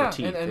office, but for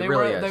teeth. And it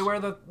really is.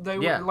 They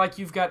wear like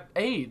you've got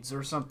AIDS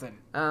or something.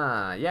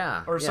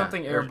 Or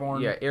something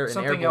airborne.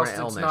 Something airborne else that's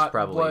illness, not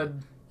probably.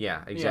 blood.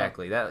 Yeah,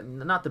 exactly. That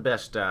not the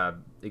best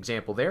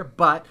example there,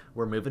 but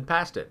we're moving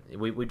past it.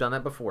 We've done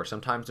that before.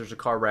 Sometimes there's a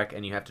car wreck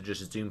and you have to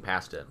just zoom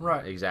past it.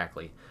 Right.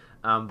 Exactly.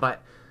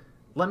 But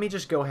let me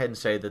just go ahead and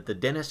say that the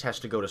dentist has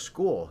to go to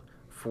school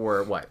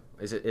for what?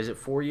 Is it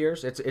 4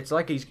 years? It's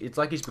like he's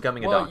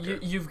becoming a doctor.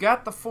 You've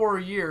got the 4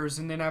 years,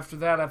 and then after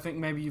that, I think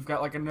maybe you've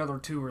got like another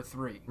 2 or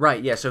 3.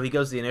 Right. Yeah. So he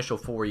goes the initial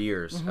 4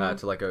 years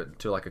to like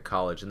a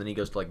college, and then he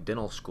goes to like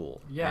dental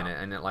school. Yeah.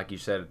 And like you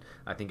said,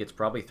 I think it's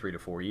probably 3 to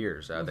 4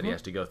 years that he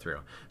has to go through.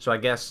 So I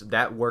guess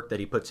that work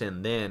that he puts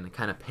in then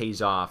kind of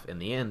pays off in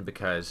the end,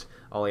 because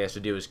all he has to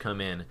do is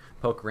come in,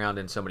 poke around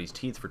in somebody's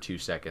teeth for 2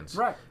 seconds,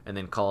 right, and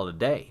then call it a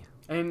day.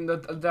 And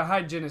the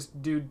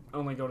hygienist dude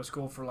only go to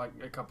school for like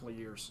a couple of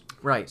years.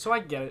 Right. So I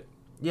get it.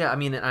 Yeah, I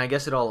mean, I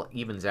guess it all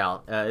evens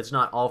out. It's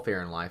not all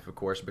fair in life, of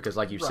course, because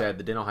like you said,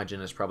 the dental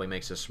hygienist probably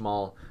makes a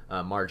small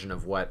margin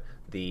of what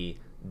the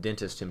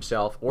dentist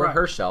himself or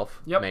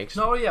herself makes.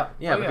 No, yeah.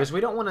 Yeah, because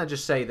we don't want to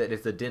just say that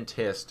if the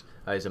dentist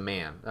is a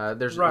man.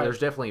 There's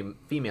definitely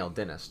female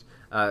dentists.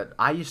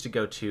 I used to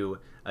go to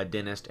a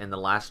dentist, and the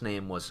last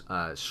name was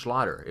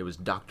Slaughter. It was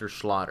Dr.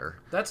 Slaughter.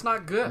 That's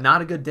not good.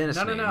 Not a good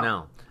dentist name,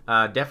 no.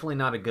 Definitely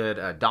not a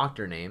good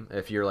doctor name.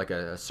 If you're like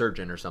a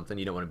surgeon or something,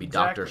 you don't want to be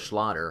Dr.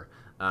 Slaughter.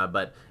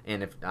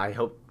 If I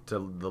hope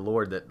to the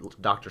Lord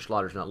that Dr.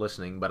 Slaughter's not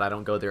listening, but I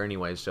don't go there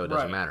anyways, so it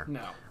doesn't matter.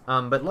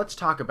 No. But let's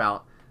talk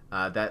about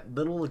that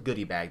little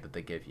goodie bag that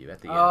they give you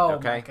at the end. Oh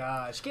my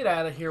gosh! Get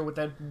out of here with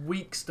that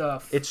weak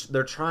stuff.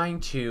 They're trying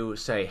to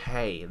say,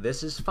 hey,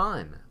 this is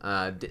fun.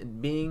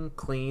 Being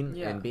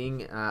clean and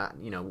being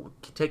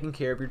taking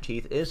care of your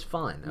teeth is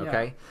fun.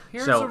 Okay.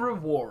 Here's a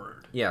reward.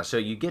 Yeah. So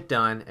you get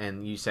done,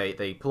 and you say,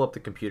 they pull up the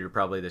computer.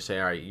 Probably they say,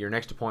 all right, your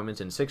next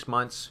appointment's in 6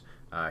 months.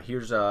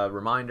 Here's a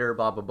reminder,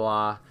 blah, blah,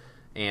 blah.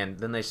 And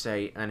then they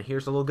say, and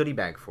here's a little goodie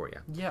bag for you.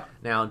 Yeah.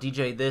 Now,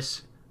 DJ,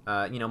 this,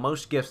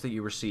 most gifts that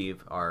you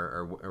receive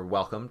are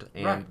welcomed,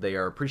 and they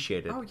are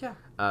appreciated. Oh, yeah.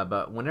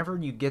 But whenever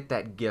you get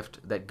that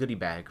gift, that goodie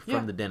bag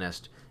from the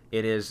dentist,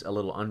 it is a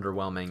little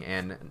underwhelming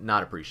and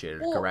not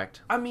appreciated,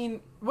 correct? I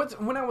mean,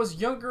 when I was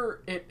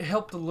younger, it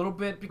helped a little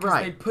bit because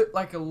they put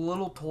like a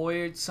little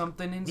toy or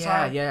something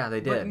inside. Yeah,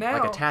 they did. But now,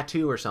 like a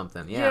tattoo or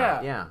something.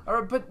 Yeah.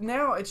 But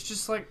now it's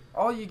just like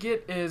all you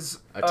get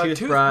is a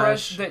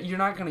toothbrush that you're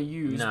not going to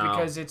use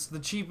because it's the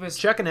cheapest.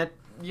 Checking it.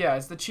 Yeah,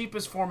 it's the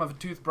cheapest form of a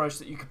toothbrush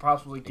that you could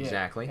possibly get.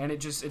 Exactly. And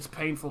it's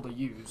painful to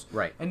use.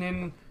 Right. And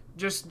then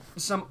just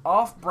some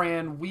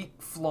off-brand weak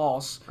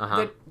floss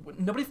that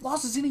nobody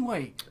flosses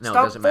anyway. No,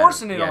 Stop it doesn't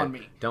forcing matter. it on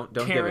me. Don't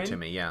Karen. give it to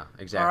me. Yeah,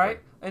 exactly. All right.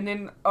 And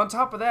then on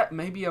top of that,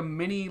 maybe a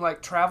mini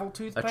like travel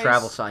toothpaste. A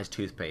travel-sized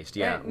toothpaste.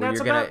 Yeah,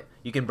 where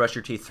you can brush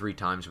your teeth 3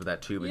 times with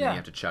that tube, and then you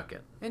have to chuck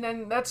it. And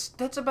then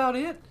that's about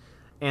it.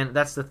 And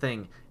that's the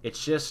thing.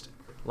 It's just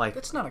like,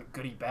 it's not a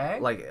goodie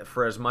bag. Like,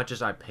 for as much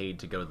as I paid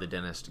to go to the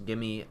dentist, give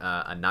me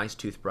a nice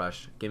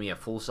toothbrush, give me a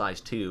full-size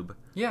tube,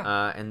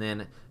 and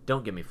then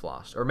don't give me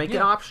floss. Or make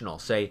it optional.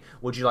 Say,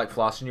 would you like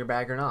floss in your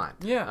bag or not?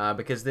 Yeah.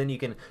 Because then you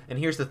can, and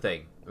here's the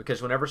thing,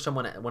 because whenever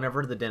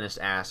the dentist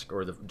asks,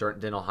 or the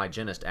dental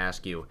hygienist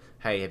asks you,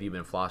 hey, have you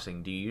been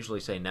flossing, do you usually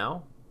say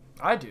no?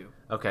 I do.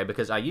 Okay,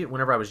 because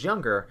whenever I was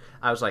younger,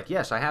 I was like,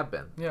 yes, I have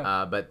been.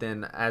 Yeah. But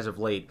then, as of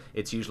late,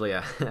 it's usually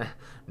a,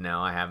 no,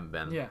 I haven't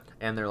been. Yeah.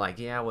 And they're like,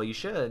 yeah, well, you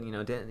should.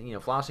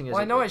 Flossing is.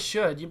 Well, I know I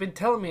should. You've been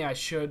telling me I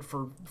should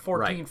for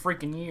 14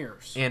 freaking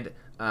years. And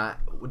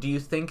do you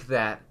think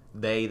that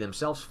they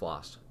themselves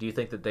floss? Do you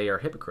think that they are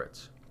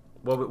hypocrites?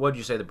 What would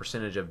you say the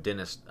percentage of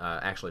dentists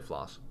actually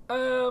floss?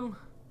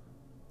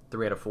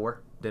 3 out of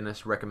 4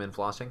 dentists recommend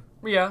flossing.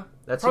 Yeah,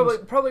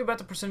 probably about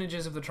the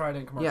percentages of the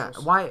Trident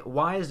commercials. Yeah,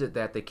 why is it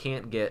that they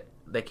can't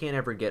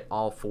ever get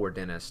all 4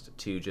 dentists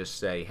to just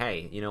say,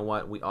 hey, you know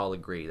what, we all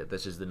agree that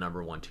this is the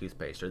number 1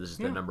 toothpaste, or this is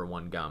the number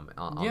 1 gum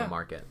on the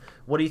market?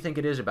 What do you think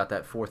it is about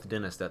that 4th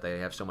dentist that they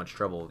have so much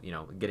trouble,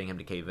 getting him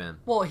to cave in?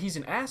 Well, he's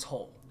an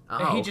asshole,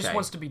 and he just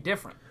wants to be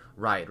different.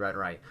 Right.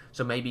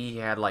 So maybe he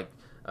had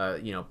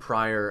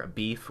prior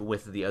beef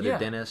with the other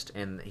dentist,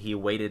 and he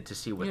waited to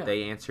see what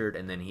they answered,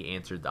 and then he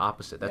answered the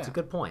opposite. That's a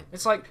good point.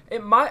 It's like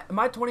my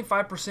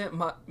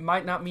 25%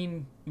 might not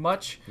mean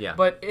much,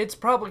 but it's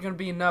probably going to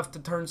be enough to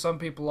turn some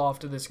people off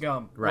to this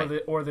gum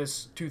or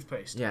this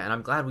toothpaste. Yeah, and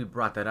I'm glad we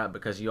brought that up,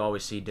 because you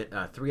always see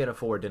 3 out of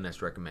 4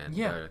 dentists recommend.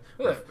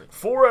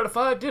 4 out of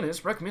 5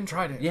 dentists recommend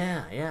Trident.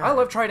 Yeah. I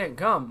love Trident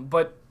gum,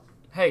 but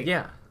hey.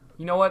 Yeah.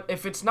 You know what?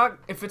 If it's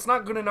not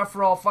good enough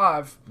for all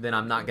 5, then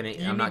I'm not gonna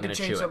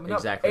chew it.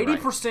 Exactly.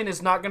 80%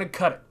 is not gonna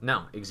cut it.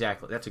 No,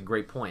 exactly. That's a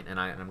great point, and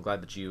I'm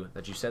glad that you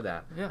said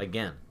that. Yeah.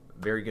 Again,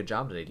 very good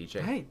job today,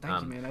 DJ. Hey,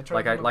 thank you, man. I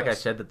tried. I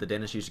said that the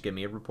dentist used to give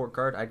me a report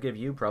card. I'd give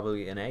you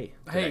probably an A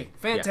today. Hey,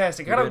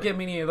 fantastic. I don't get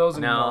many of those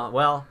anymore. No,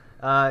 well.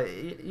 I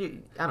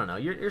don't know.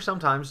 You're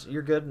sometimes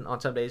you're good on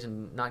some days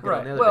and not good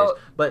on the other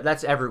days. But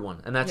that's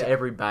everyone, and that's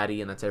everybody,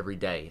 and that's every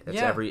day.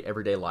 That's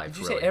everyday life. Did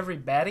you say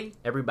everybody?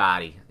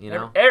 Everybody,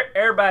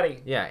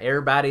 Everybody. Yeah,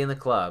 everybody in the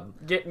club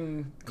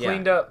getting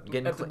cleaned up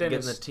getting at the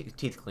dentist. Getting the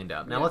teeth cleaned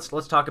up. Now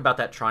let's talk about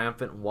that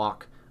triumphant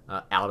walk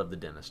out of the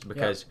dentist,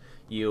 because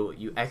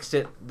you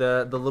exit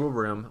the little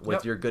room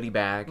with your goodie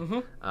bag,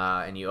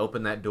 and you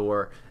open that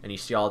door and you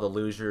see all the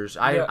losers.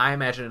 I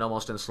imagine it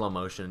almost in slow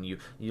motion. You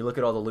look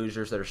at all the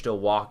losers that are still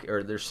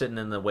they're sitting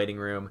in the waiting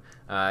room.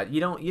 You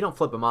don't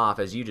flip them off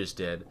as you just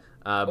did.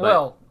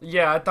 Well,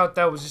 yeah, I thought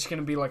that was just going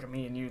to be like a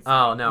me and you thing.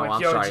 Oh, no, like,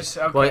 I'm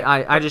sorry. Okay. Well,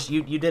 I just,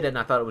 you did it, and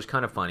I thought it was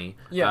kind of funny.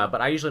 Yeah.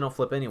 But I usually don't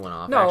flip anyone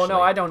off, No,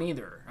 actually. I don't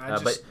either.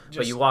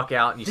 But you walk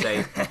out, and you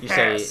say,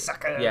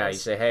 you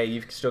say, hey,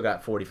 you've still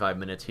got 45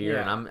 minutes here,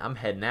 and I'm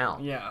heading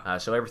out. Yeah.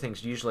 So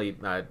everything's usually...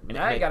 and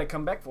I got to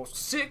come back for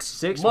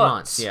 6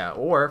 months. Yeah,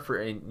 or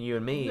for you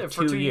and me,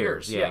 for 2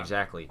 years. Yeah,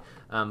 exactly.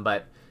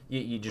 But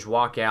you just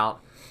walk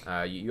out,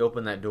 you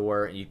open that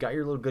door, you got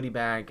your little goodie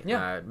bag.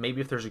 Yeah.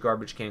 Maybe if there's a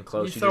garbage can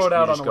close, you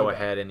just go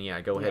ahead and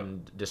ahead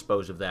and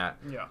dispose of that.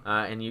 Yeah.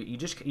 And you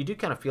do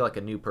kind of feel like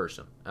a new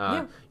person.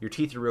 Your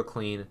teeth are real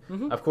clean.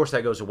 Mm-hmm. Of course,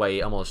 that goes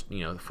away almost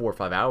 4 or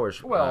 5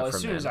 hours. Well, from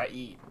as soon then. as I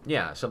eat.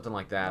 Yeah, something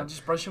like that. I'll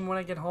just brush them when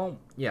I get home.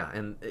 Yeah,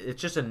 and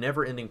it's just a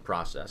never-ending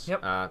process.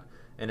 Yep.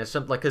 And it's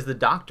something like, because the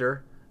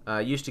doctor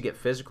used to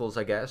get physicals,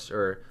 I guess,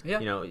 or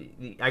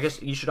I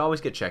guess you should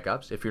always get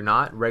checkups. If you're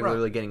not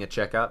regularly getting a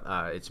checkup,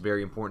 it's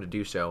very important to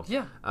do so.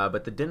 Yeah.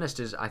 But the dentist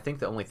is, I think,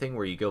 the only thing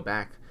where you go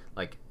back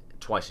like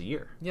twice a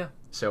year. Yeah.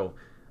 So,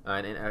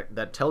 and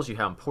that tells you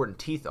how important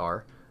teeth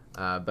are.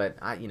 But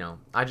I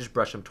just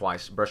brush them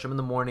twice. Brush them in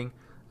the morning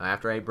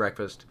after I ate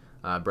breakfast.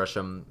 Brush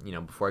them,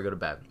 before I go to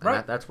bed. And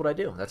right. That's what I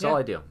do. That's all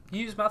I do.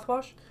 You use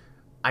mouthwash?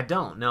 I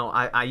don't. No,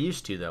 I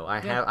used to though. I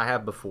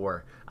have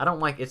before. I don't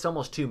like. It's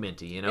almost too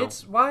minty.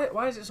 It's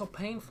why is it so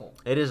painful?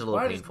 It is a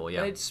little painful.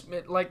 Yeah.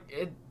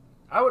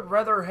 I would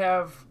rather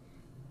have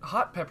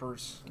hot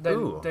peppers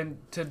than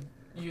to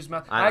use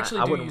mouth. I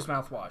actually do use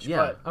mouthwash.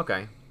 Yeah. But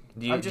okay.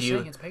 I'm just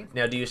saying it's painful.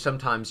 Now, do you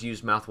sometimes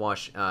use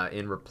mouthwash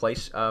in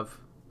replace of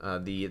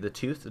the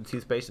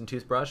toothpaste and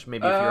toothbrush?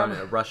 Maybe if you're on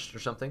a rush or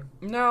something?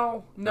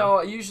 No.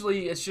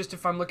 Usually it's just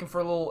if I'm looking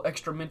for a little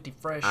extra minty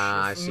fresh.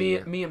 I see.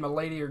 Me and my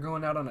lady are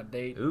going out on a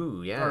date.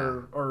 Ooh, yeah.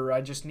 Or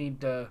I just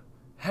need to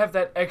have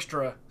that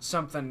extra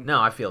something. No,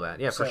 I feel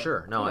that. Yeah, for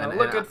sure. No, and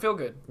look good, feel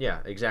good. Yeah,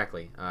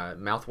 exactly.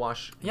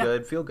 Mouthwash,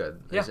 good, feel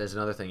good. Is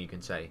another thing you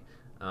can say.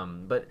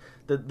 But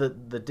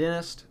the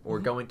dentist or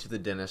going to the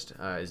dentist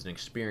is an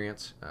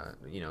experience.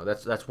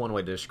 That's one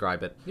way to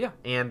describe it. Yeah.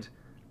 And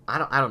I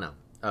don't know.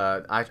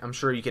 I'm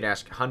sure you could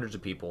ask hundreds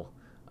of people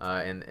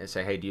and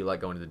say, hey, do you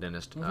like going to the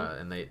dentist?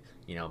 And they,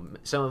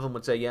 some of them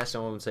would say yes,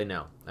 some of them would say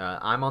no.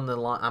 I'm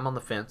on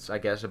the fence, I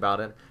guess, about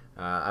it.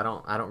 I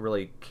don't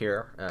really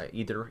care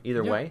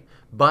either way,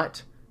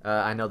 but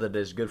I know that it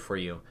is good for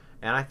you,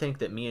 and I think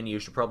that me and you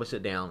should probably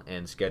sit down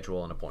and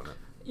schedule an appointment.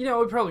 We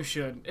probably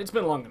should. It's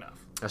been long enough.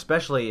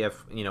 Especially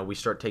if we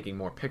start taking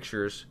more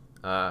pictures.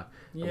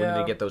 We need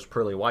to get those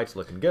pearly whites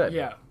looking good.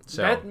 Yeah.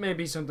 So that may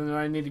be something that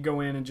I need to go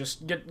in and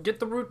just get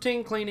the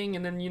routine cleaning,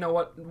 and then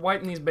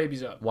whiten these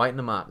babies up. Whiten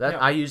them up.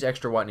 I use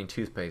extra whitening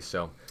toothpaste,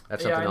 so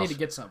that's something else. I need to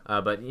get some.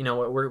 But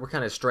we're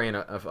kind of straying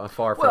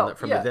afar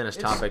from the dentist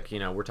topic.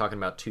 We're talking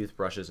about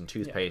toothbrushes and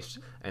toothpaste,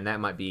 and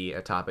that might be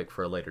a topic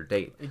for a later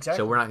date. Exactly.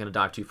 So we're not going to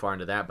dive too far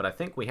into that, but I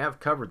think we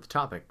have covered the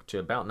topic to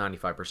about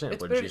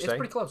 95%. Wouldn't you say? It's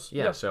pretty close.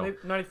 Yeah. So maybe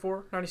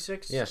 94,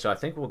 96. Yeah. So I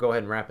think we'll go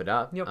ahead and wrap it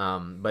up. Yep.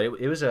 But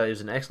it was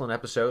an excellent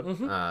episode,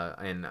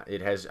 and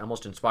it has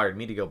almost inspired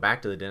me to go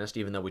back to the dentist,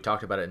 even though we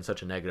talked about it in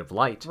such a negative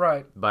light.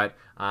 Right. But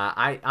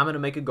I'm going to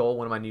make a goal,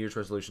 one of my New Year's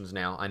resolutions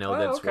now. I know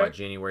that's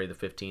January the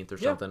 15th or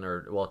something,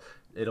 or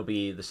it'll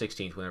be the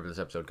 16th whenever this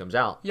episode comes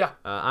out. Yeah.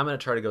 I'm going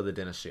to try to go to the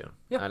dentist soon.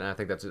 Yeah. And I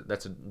think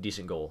that's a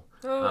decent goal.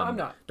 I'm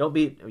not. Don't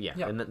be,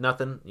 and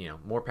nothing,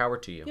 more power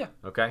to you. Yeah.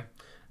 Okay?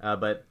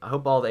 But I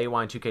hope all the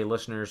AY2K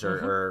listeners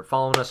are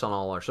following us on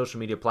all our social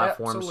media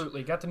platforms.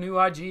 Absolutely. Got the new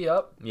IG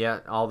up. Yeah,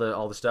 all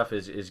the stuff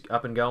is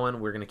up and going.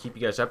 We're going to keep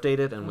you guys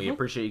updated, and we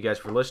appreciate you guys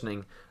for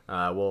listening.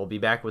 We'll be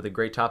back with a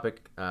great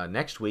topic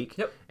next week.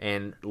 Yep.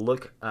 And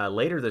look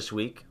later this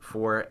week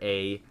for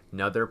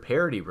another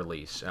parody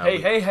release.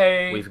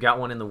 Hey. We've got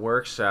one in the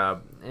works,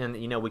 and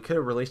we could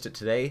have released it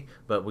today,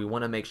 but we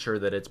want to make sure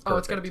that it's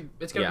perfect.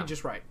 It's gonna be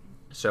just right.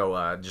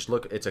 So just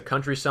look, it's a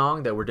country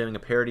song that we're doing a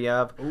parody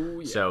of.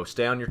 Ooh, yeah. So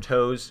stay on your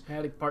toes.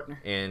 Howdy, partner.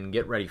 And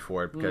get ready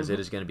for it because it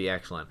is going to be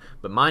excellent.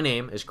 But my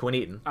name is Quinn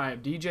Eaton. I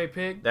am DJ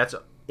Pig. That's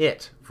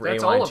it for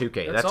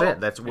AY2K. That's it.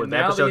 That's what the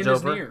episode's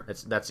over.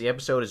 The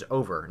episode is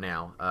over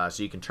now.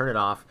 So you can turn it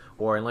off,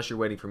 or unless you're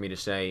waiting for me to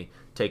say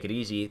take it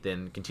easy,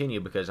 then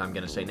continue because I'm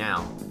going to say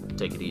now,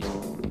 take it easy.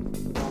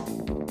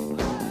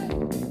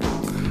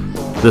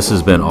 This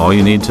has been All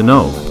You Need to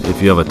Know. If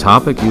you have a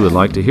topic you would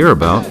like to hear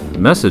about,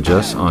 message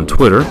us on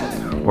Twitter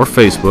or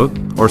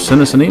Facebook, or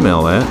send us an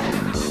email at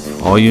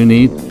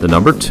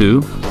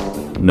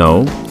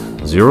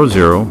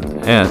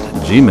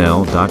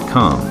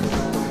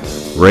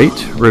allyouneed2know00@gmail.com.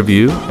 Rate,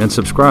 review, and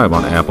subscribe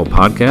on Apple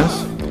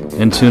Podcasts,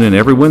 and tune in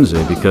every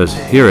Wednesday because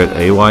here at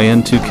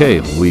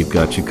AYN2K, we've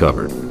got you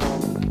covered.